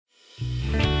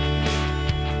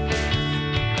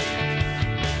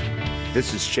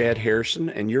This is Chad Harrison,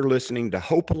 and you're listening to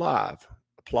Hope Alive,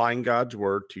 applying God's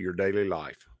Word to your daily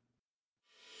life.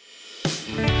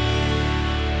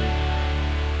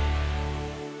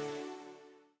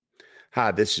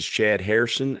 Hi, this is Chad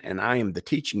Harrison, and I am the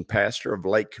teaching pastor of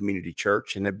Lake Community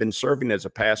Church and have been serving as a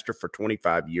pastor for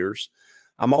 25 years.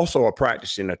 I'm also a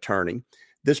practicing attorney.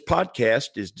 This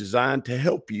podcast is designed to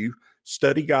help you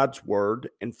study God's Word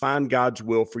and find God's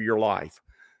will for your life.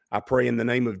 I pray in the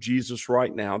name of Jesus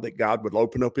right now that God would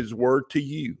open up His Word to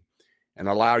you and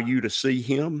allow you to see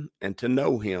Him and to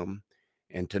know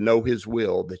His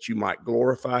will, that you might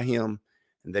glorify Him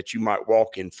and that you might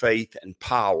walk in faith and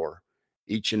power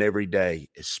each and every day,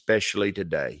 especially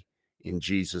today, in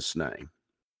Jesus' name.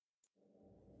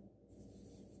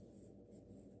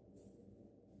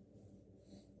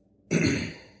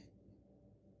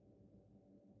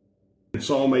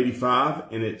 Psalm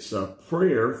 85, and it's a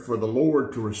prayer for the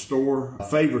Lord to restore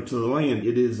favor to the land.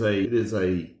 It is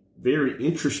a very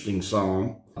interesting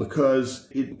psalm because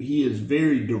he is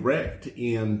very direct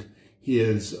in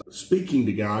his speaking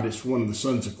to God. It's one of the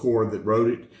sons of Korah that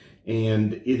wrote it,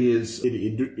 and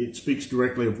it speaks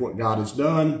directly of what God has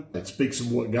done. It speaks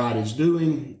of what God is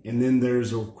doing, and then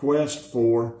there's a request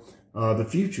for the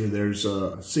future. There's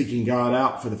seeking God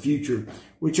out for the future,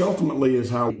 which ultimately is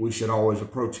how we should always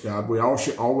approach God. We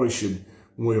always should,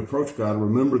 when we approach God,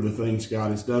 remember the things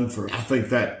God has done for us. I think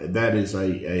that is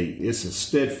it's a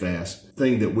steadfast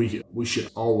thing that we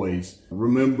should always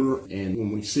remember. And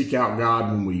when we seek out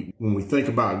God, when we think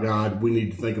about God, we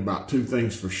need to think about two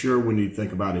things for sure. We need to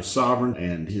think about His sovereignty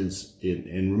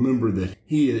and remember that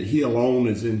He alone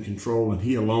is in control and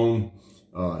He alone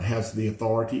has the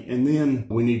authority. And then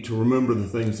we need to remember the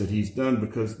things that He's done,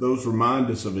 because those remind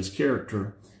us of His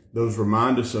character, those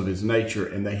remind us of His nature,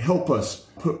 and they help us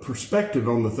put perspective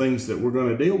on the things that we're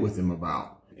going to deal with Him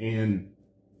about. And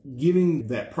giving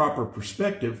that proper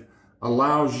perspective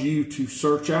allows you to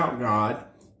search out God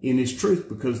in His truth,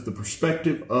 because the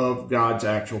perspective of God's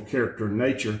actual character and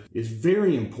nature is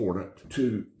very important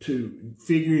to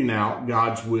figuring out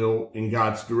God's will and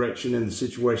God's direction in the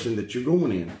situation that you're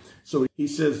going in. So he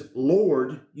says,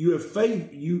 Lord, you have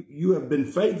been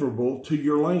favorable to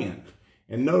your land.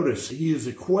 And notice he is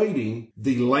equating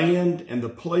the land and the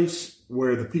place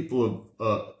where His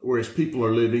people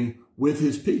are living with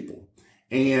His people.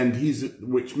 And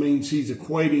which means he's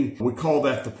equating, we call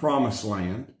that the promised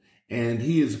land. And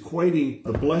he is equating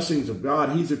the blessings of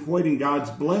God. He's equating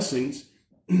God's blessings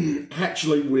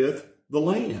actually with the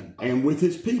land and with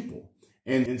His people.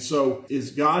 And so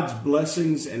is God's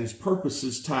blessings and His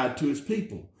purposes tied to His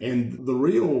people? And the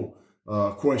real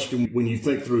question when you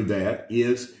think through that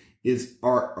is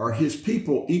are His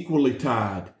people equally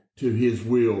tied to His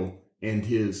will and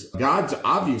God's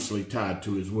obviously tied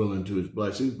to His will and to His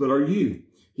blessings, but are you?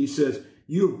 He says,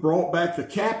 you have brought back the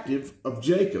captive of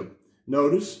Jacob.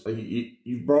 Notice,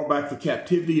 you've brought back the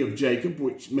captivity of Jacob,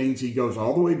 which means he goes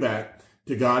all the way back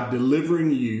to God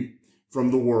delivering you from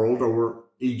the world, or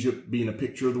Egypt being a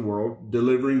picture of the world,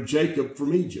 delivering Jacob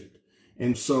from Egypt.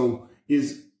 And so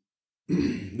is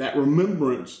that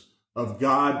remembrance of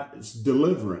God's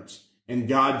deliverance and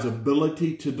God's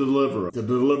ability to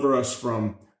deliver us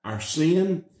from our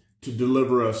sin, to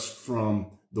deliver us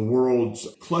from the world's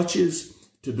clutches,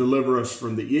 to deliver us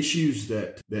from the issues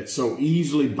that so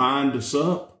easily bind us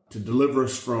up, to deliver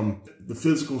us from the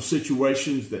physical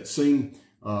situations that seem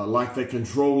like they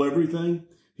control everything.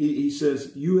 He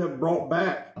says, you have brought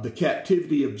back the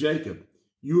captivity of Jacob.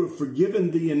 You have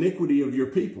forgiven the iniquity of your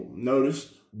people.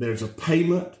 Notice there's a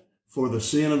payment for the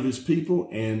sin of His people,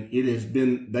 and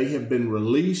they have been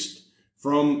released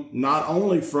from, not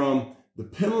only from the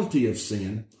penalty of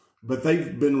sin, but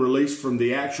they've been released from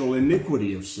the actual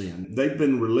iniquity of sin. They've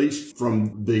been released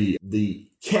from the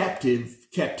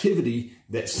captivity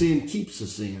that sin keeps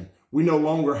us in. We no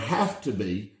longer have to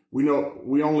be. We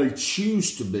only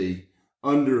choose to be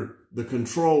under the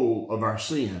control of our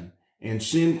sin, and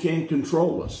sin can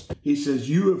control us. He says,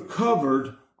 you have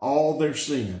covered all their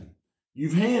sin.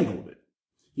 You've handled it.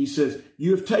 He says,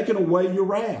 you have taken away your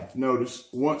wrath. Notice,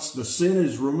 once the sin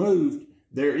is removed,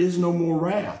 there is no more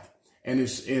wrath. And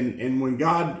when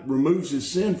God removes His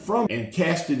sin from and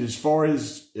casts it as far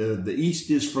as the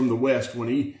east is from the west, when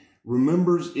He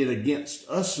remembers it against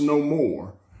us no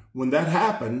more, when that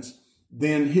happens,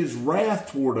 then His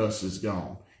wrath toward us is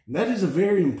gone. And that is a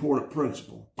very important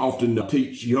principle. I often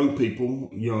teach young people,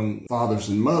 young fathers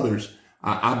and mothers,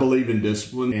 I believe in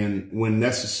discipline, and when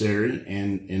necessary,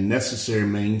 and necessary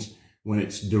means when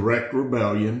it's direct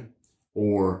rebellion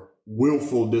or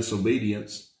willful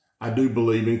disobedience, I do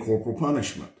believe in corporal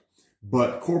punishment.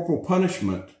 But corporal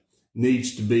punishment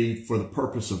needs to be for the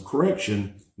purpose of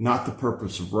correction, not the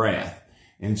purpose of wrath.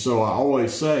 And so I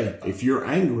always say, if you're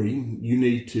angry, you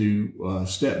need to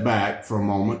step back for a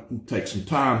moment and take some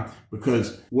time,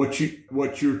 because what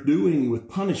you're doing with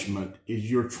punishment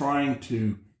is you're trying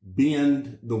to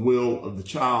bend the will of the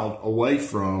child away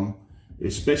from,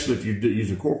 especially if you're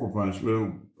using corporal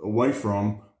punishment, away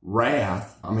from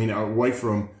wrath. Away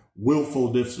from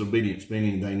willful disobedience,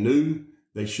 meaning they knew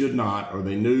they should not, or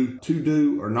they knew to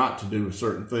do or not to do a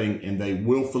certain thing, and they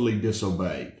willfully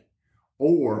disobeyed.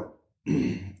 Or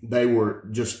they were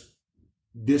just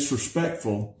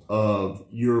disrespectful of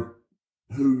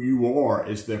who you are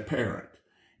as their parent.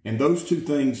 And those two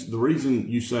things, the reason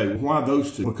you say, why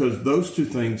those two? Because those two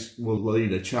things will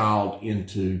lead a child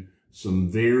into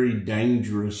some very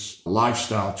dangerous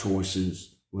lifestyle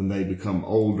choices when they become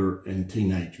older and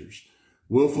teenagers.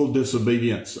 Willful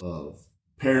disobedience of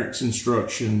parents'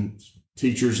 instructions,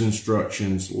 teachers'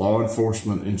 instructions, law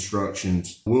enforcement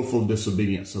instructions, willful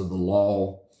disobedience of the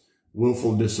law,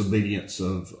 willful disobedience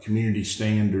of community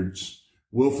standards,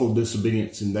 willful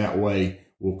disobedience in that way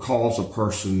will cause a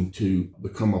person to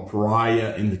become a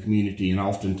pariah in the community and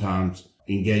oftentimes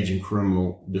engage in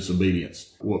criminal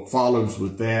disobedience. What follows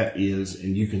with that is,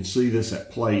 and you can see this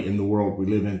at play in the world we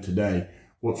live in today,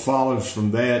 what follows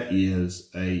from that is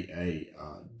a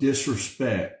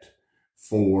disrespect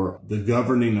for the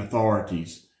governing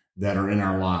authorities that are in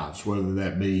our lives, whether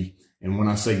that be, and when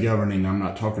I say governing, I'm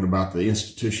not talking about the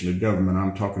institution of government.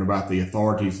 I'm talking about the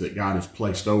authorities that God has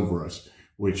placed over us,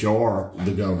 which are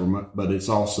the government, but it's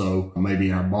also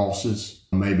maybe our bosses,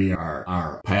 maybe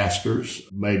our pastors,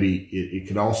 maybe it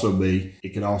could also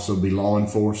be law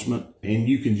enforcement. And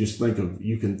you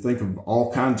can think of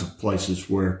all kinds of places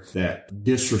where that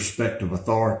disrespect of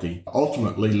authority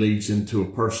ultimately leads into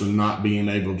a person not being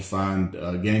able to find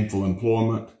gainful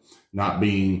employment, not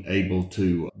being able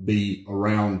to be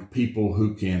around people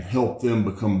who can help them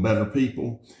become better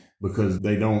people because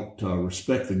they don't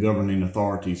respect the governing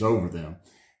authorities over them.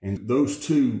 And those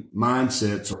two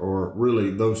mindsets, or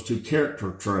really those two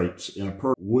character traits in a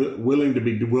person willing to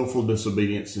be willful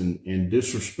disobedience and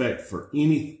disrespect for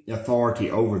any authority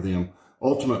over them,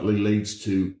 ultimately leads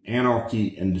to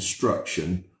anarchy and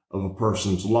destruction of a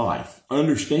person's life.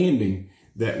 Understanding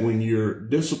that when you're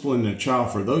disciplining a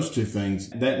child for those two things,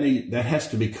 that has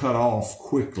to be cut off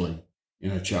quickly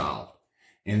in a child.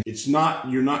 And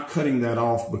you're not cutting that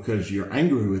off because you're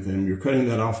angry with them. You're cutting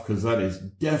that off because that is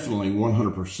definitely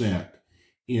 100%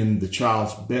 in the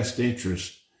child's best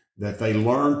interest, that they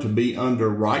learn to be under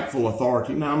rightful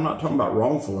authority. Now, I'm not talking about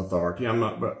wrongful authority. I'm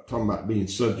not talking about being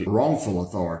subject to wrongful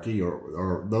authority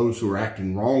or those who are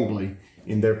acting wrongly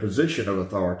in their position of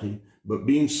authority, but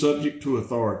being subject to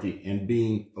authority and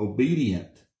being obedient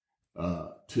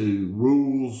to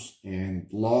rules and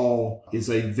law is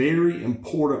a very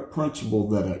important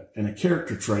principle and a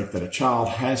character trait that a child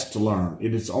has to learn.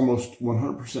 It is almost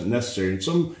 100% necessary. And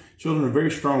some children are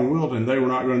very strong-willed and they were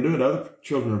not going to do it. Other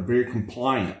children are very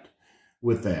compliant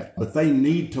with that. But they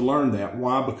need to learn that.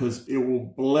 Why? Because it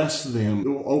will bless them. It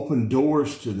will open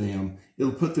doors to them.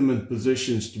 It'll put them in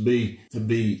positions to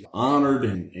be honored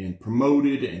and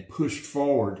promoted and pushed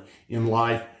forward in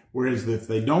life. Whereas if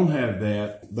they don't have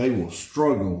that, they will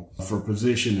struggle for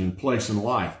position and place in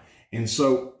life. And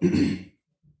so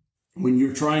when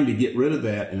you're trying to get rid of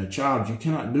that in a child, you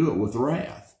cannot do it with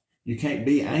wrath. You can't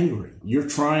be angry. You're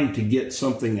trying to get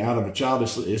something out of a child.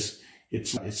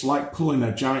 It's like pulling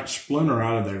a giant splinter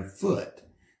out of their foot.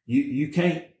 You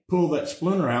can't pull that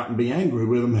splinter out and be angry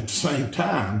with them at the same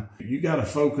time. You got to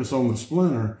focus on the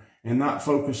splinter and not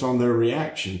focus on their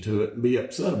reaction to it and be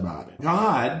upset about it.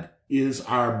 God is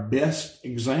our best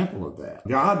example of that.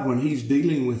 God, when he's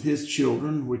dealing with his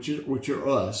children, which are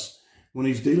us, when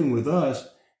he's dealing with us,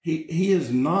 he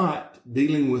is not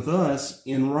dealing with us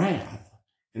in wrath.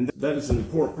 And that is an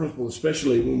important principle,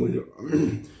 especially when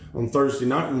we on Thursday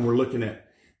night when we're looking at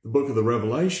the book of the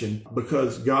Revelation,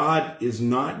 because God is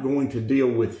not going to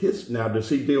deal with now, does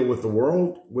he deal with the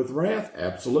world with wrath?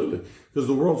 Absolutely. Because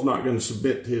the world's not going to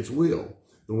submit to his will.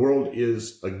 The world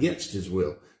is against his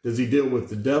will. Does he deal with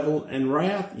the devil and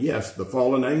wrath? Yes. The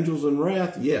fallen angels and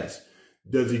wrath? Yes.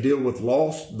 Does he deal with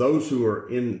those who are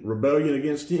in rebellion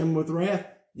against him with wrath?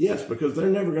 Yes, because they're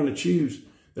not going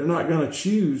to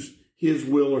choose his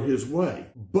will or his way.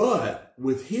 But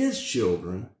with his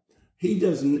children, he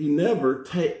never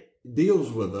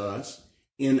deals with us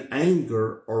in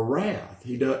anger or wrath.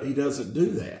 He doesn't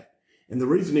do that. And the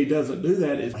reason he doesn't do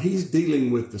that is he's dealing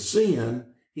with the sin.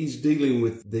 He's dealing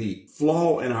with the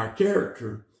flaw in our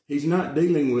character. He's not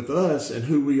dealing with us and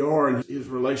who we are and his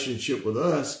relationship with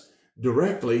us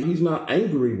directly. He's not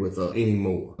angry with us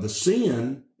anymore. The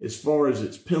sin as far as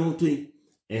its penalty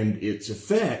and its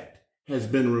effect has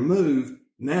been removed.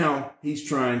 Now he's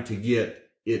trying to get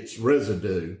its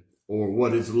residue, or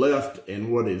what is left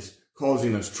and what is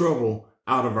causing us trouble,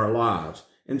 out of our lives.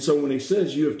 And so when he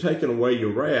says, you have taken away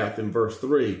your wrath in verse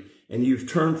 3, and you've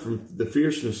turned from the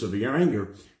fierceness of your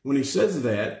anger, when he says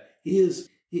that,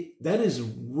 that is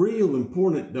real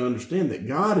important to understand that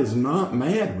God is not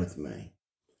mad with me.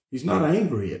 He's not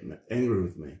angry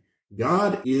with me.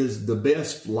 God is the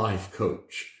best life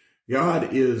coach.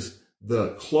 God is the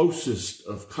closest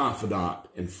of confidant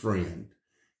and friend.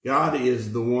 God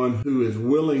is the one who is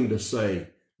willing to say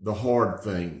the hard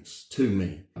things to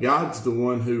me. God's the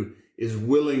one who is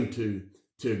willing to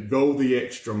go the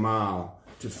extra mile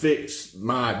to fix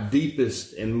my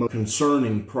deepest and most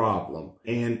concerning problem.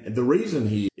 And the reason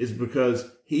he is because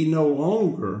he no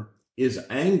longer is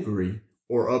angry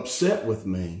or upset with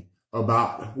me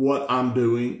about what I'm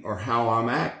doing or how I'm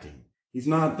acting. He's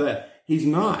not that. He's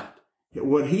not.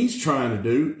 What he's trying to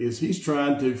do is he's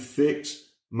trying to fix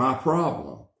my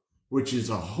problem, which is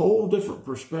a whole different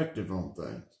perspective on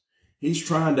things. He's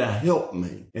trying to help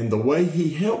me. And the way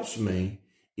he helps me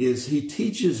is he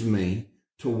teaches me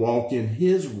to walk in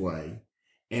his way,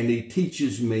 and he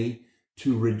teaches me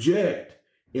to reject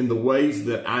in the ways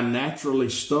that I naturally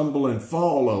stumble and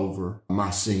fall over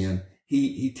my sin.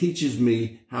 He teaches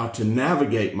me how to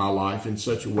navigate my life in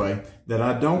such a way that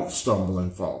I don't stumble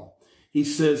and fall. He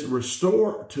says,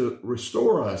 restore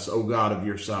us, O God of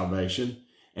your salvation,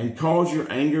 and cause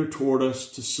your anger toward us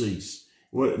to cease.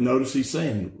 Notice he's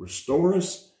saying, restore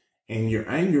us and your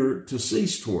anger to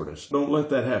cease toward us. Don't let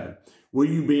that happen. Will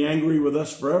you be angry with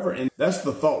us forever? And that's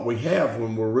the thought we have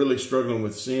when we're really struggling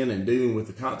with sin and dealing with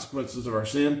the consequences of our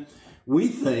sin. We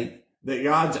think that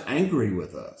God's angry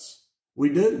with us. We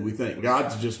do. We think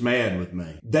God's just mad with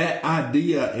me. That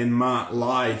idea in my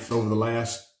life over the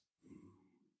last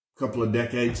couple of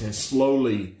decades has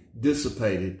slowly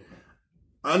dissipated.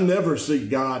 I never see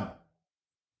God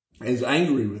as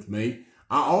angry with me.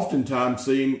 I oftentimes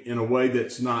see him in a way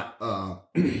that's not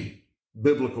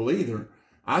biblical either.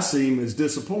 I see him as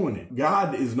disappointed.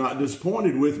 God is not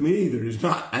disappointed with me either. He's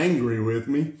not angry with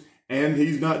me, and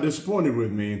he's not disappointed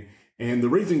with me. And the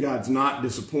reason God's not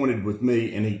disappointed with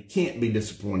me, and he can't be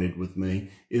disappointed with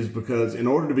me, is because in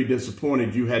order to be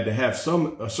disappointed, you had to have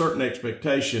a certain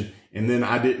expectation, and then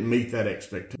I didn't meet that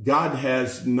expectation. God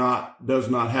does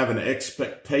not have an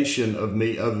expectation of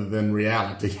me other than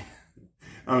reality.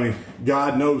 I mean,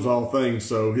 God knows all things,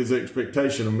 so his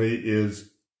expectation of me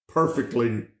is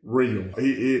perfectly real.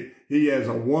 He has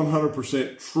a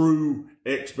 100% true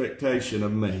expectation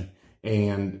of me.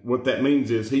 And what that means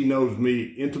is he knows me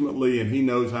intimately, and he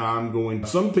knows how I'm going.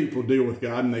 Some people deal with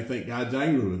God and they think God's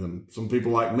angry with them. Some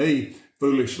people like me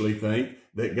foolishly think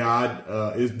that God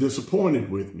is disappointed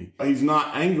with me. He's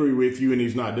not angry with you, and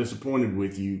he's not disappointed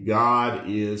with you. God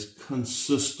is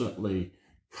consistently,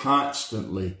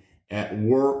 constantly at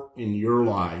work in your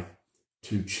life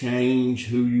to change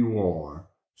who you are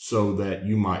so that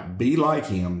you might be like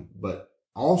him, but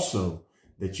also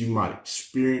that you might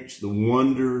experience the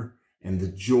wonder and the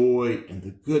joy and the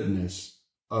goodness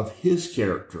of his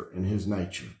character and his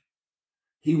nature.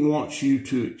 He wants you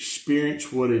to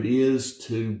experience what it is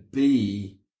to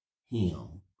be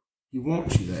him. He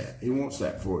wants you that. He wants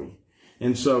that for you.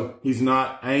 And so he's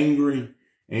not angry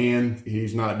and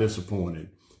he's not disappointed.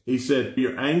 He said,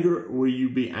 your anger, will you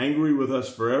be angry with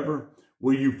us forever?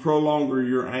 Will you prolong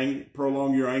your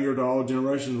anger to all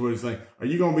generations? What do you think? Are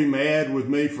you going to be mad with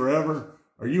me forever?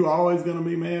 Are you always going to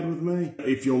be mad with me?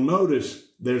 If you'll notice,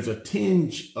 there's a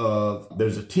tinge of,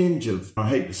 I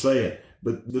hate to say it,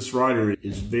 but this writer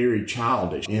is very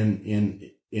childish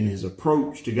in his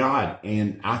approach to God.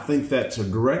 And I think that's a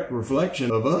direct reflection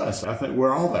of us. I think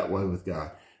we're all that way with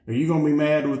God. Are you going to be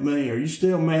mad with me? Are you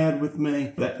still mad with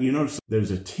me?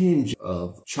 There's a tinge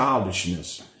of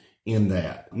childishness in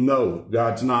that. No,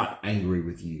 God's not angry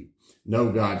with you.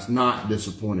 No, God's not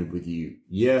disappointed with you.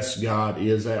 Yes, God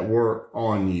is at work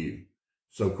on you.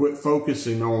 So quit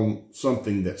focusing on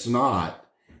something that's not,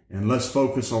 and let's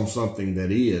focus on something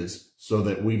that is, so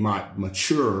that we might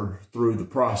mature through the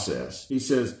process. He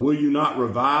says, will you not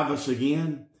revive us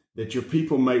again, that your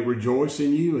people may rejoice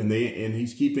in you? And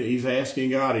he's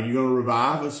asking God, are you going to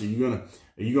revive us? Are you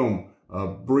going to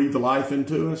breathe the life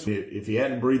into us? If he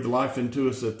hadn't breathed the life into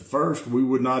us at the first, we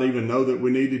would not even know that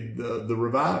we needed the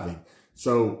reviving.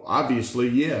 So obviously,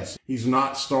 yes, he's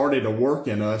not started a work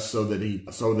in us so that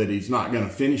he's not going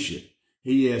to finish it.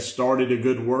 He has started a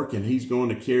good work, and he's going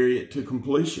to carry it to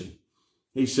completion.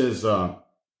 He says,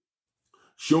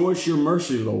 show us your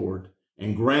mercy, Lord,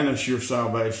 and grant us your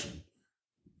salvation.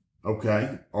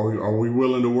 Okay. Are we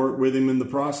willing to work with him in the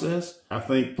process? I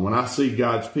think when I see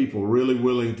God's people really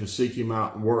willing to seek him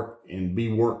out and work and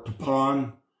be worked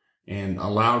upon and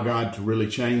allow God to really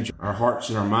change our hearts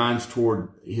and our minds toward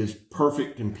his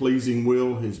perfect and pleasing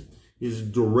will, his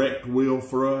direct will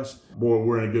for us, boy,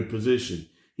 we're in a good position.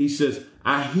 He says,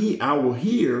 I will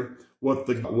hear what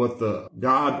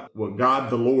God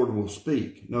the Lord will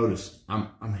speak. Notice,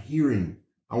 I'm hearing.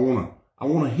 I want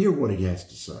to hear what he has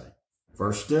to say.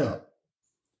 First step,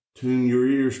 tune your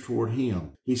ears toward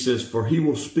him. He says, for he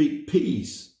will speak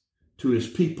peace to his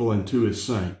people and to his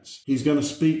saints. He's going to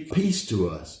speak peace to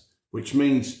us, which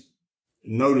means,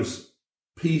 notice,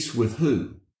 peace with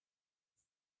who?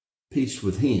 Peace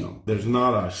with him. There's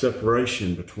not a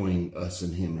separation between us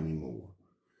and him anymore.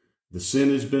 The sin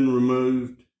has been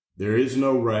removed. There is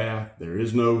no wrath. There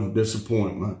is no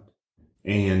disappointment.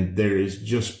 And there is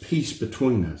just peace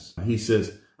between us. He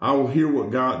says, I will hear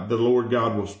what the Lord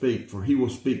God will speak, for he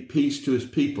will speak peace to his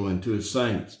people and to his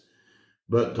saints.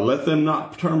 But to let them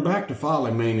not turn back to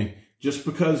folly, meaning just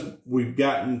because we've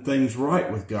gotten things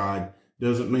right with God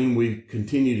doesn't mean we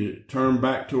continue to turn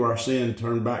back to our sin,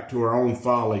 turn back to our own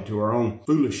folly, to our own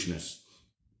foolishness.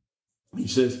 He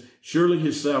says, surely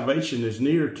his salvation is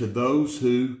near to those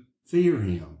who fear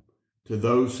him, to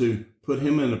those who put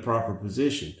him in a proper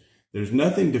position. There's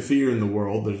nothing to fear in the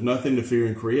world. There's nothing to fear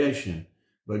in creation.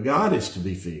 But God is to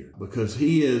be feared because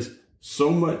he is so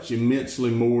much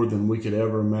immensely more than we could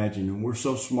ever imagine. And we're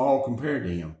so small compared to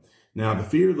him. Now, the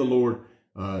fear of the Lord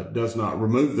does not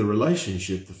remove the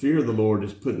relationship. The fear of the Lord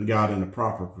is putting God in a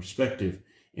proper perspective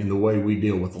in the way we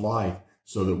deal with life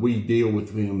so that we deal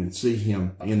with him and see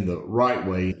him in the right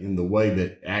way, in the way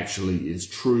that actually is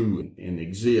true and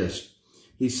exists.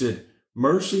 He said,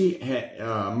 mercy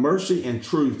and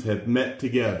truth have met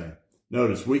together.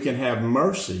 Notice, we can have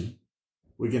mercy.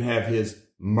 We can have his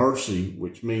mercy,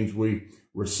 which means we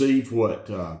receive what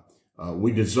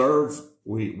we deserve.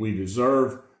 We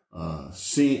deserve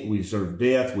sin. We deserve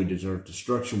death. We deserve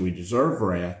destruction. We deserve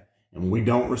wrath, and we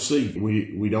don't receive it.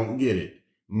 We don't get it.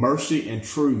 Mercy and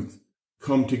truth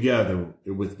come together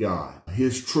with God.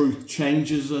 His truth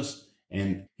changes us,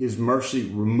 and his mercy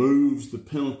removes the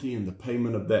penalty and the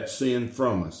payment of that sin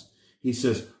from us. He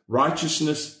says,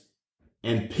 righteousness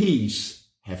and peace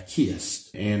have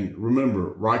kissed. And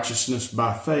remember, righteousness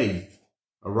by faith.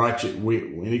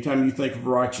 Anytime you think of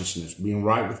righteousness, being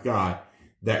right with God,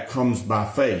 that comes by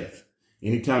faith.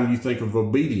 Anytime you think of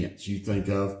obedience, you think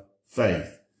of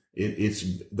faith.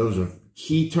 Those are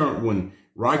key terms. When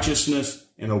righteousness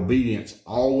and obedience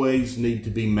always need to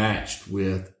be matched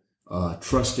with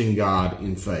trusting God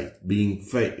in faith,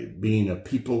 being a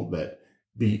people that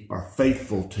are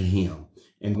faithful to him.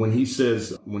 And when he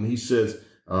says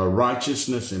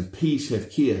righteousness and peace have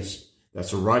kissed,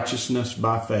 that's a righteousness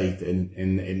by faith, and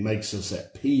it makes us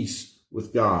at peace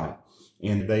with God.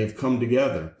 And they have come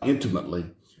together intimately.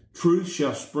 Truth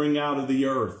shall spring out of the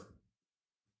earth,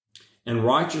 and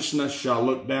righteousness shall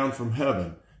look down from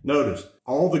heaven. Notice,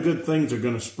 all the good things are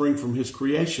going to spring from his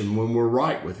creation when we're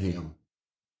right with him.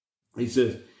 He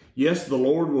says, yes, the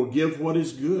Lord will give what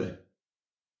is good.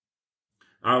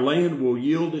 Our land will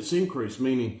yield its increase,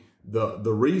 meaning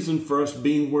the reason for us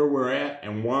being where we're at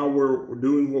and why we're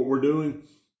doing what we're doing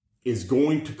is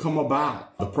going to come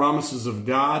about. The promises of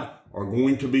God are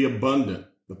going to be abundant.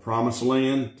 The promised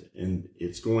land, and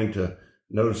it's going to,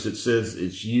 notice it says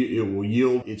its yield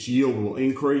will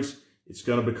increase. It's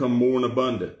going to become more and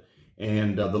abundant.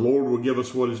 And the Lord will give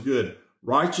us what is good.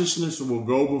 Righteousness will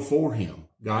go before him.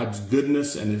 God's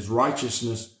goodness and his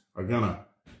righteousness are going to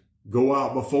go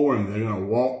out before him. They're going to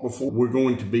walk before. We're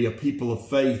going to be a people of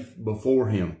faith before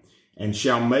him, and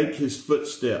shall make his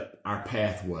footstep our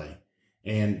pathway.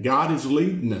 And God is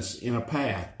leading us in a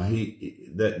path.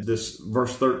 This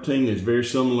verse 13 is very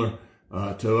similar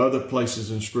to other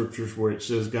places in scriptures where it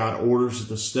says God orders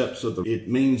the steps of it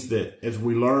means that as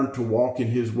we learn to walk in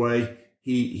his way,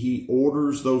 he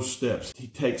orders those steps. He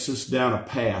takes us down a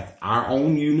path, our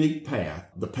own unique path,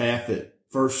 the path that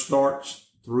first starts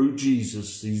through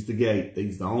Jesus. He's the gate.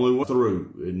 He's the only way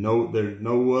through. There's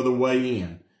no other way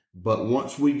in. But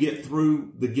once we get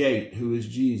through the gate, who is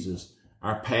Jesus,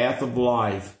 our path of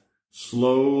life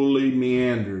slowly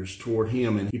meanders toward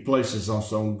him, and he places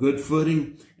us on good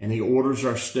footing, and he orders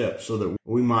our steps so that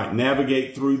we might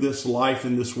navigate through this life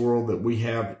in this world that we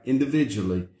have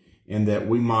individually, and that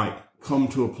we might come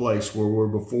to a place where we're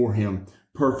before him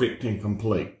perfect and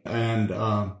complete. And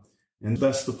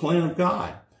that's the plan of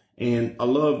God. And I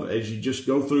love, as you just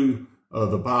go through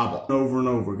the Bible over and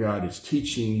over, God is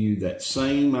teaching you those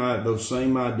same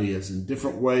ideas in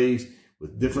different ways,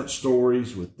 with different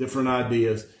stories, with different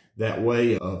ideas that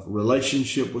way of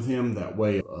relationship with him, that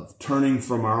way of turning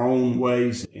from our own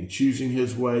ways and choosing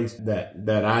his ways, that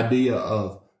idea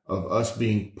of us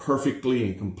being perfectly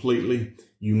and completely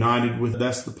united with,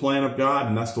 that's the plan of God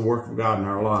and that's the work of God in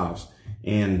our lives.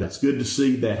 And it's good to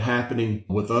see that happening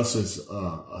with us as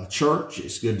a church.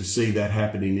 It's good to see that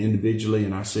happening individually,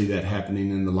 and I see that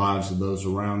happening in the lives of those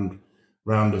around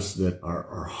us that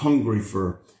are hungry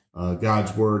for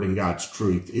God's word and God's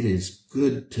truth. It is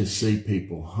good to see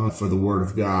people hunt for the word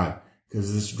of God,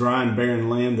 because this dry and barren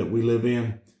land that we live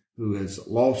in, who has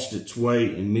lost its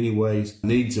way in many ways,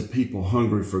 needs a people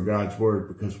hungry for God's word,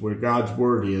 because where God's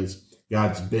word is,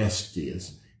 God's best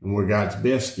is. And where God's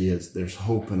best is, there's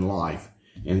hope and life.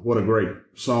 And what a great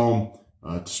psalm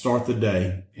to start the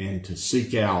day and to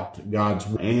seek out God's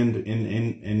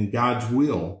and God's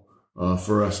will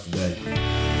for us today.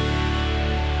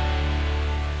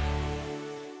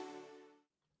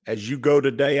 As you go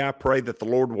today, I pray that the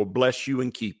Lord will bless you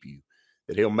and keep you,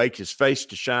 that he'll make his face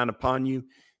to shine upon you,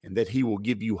 and that he will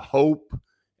give you hope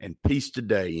and peace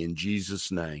today in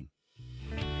Jesus' name.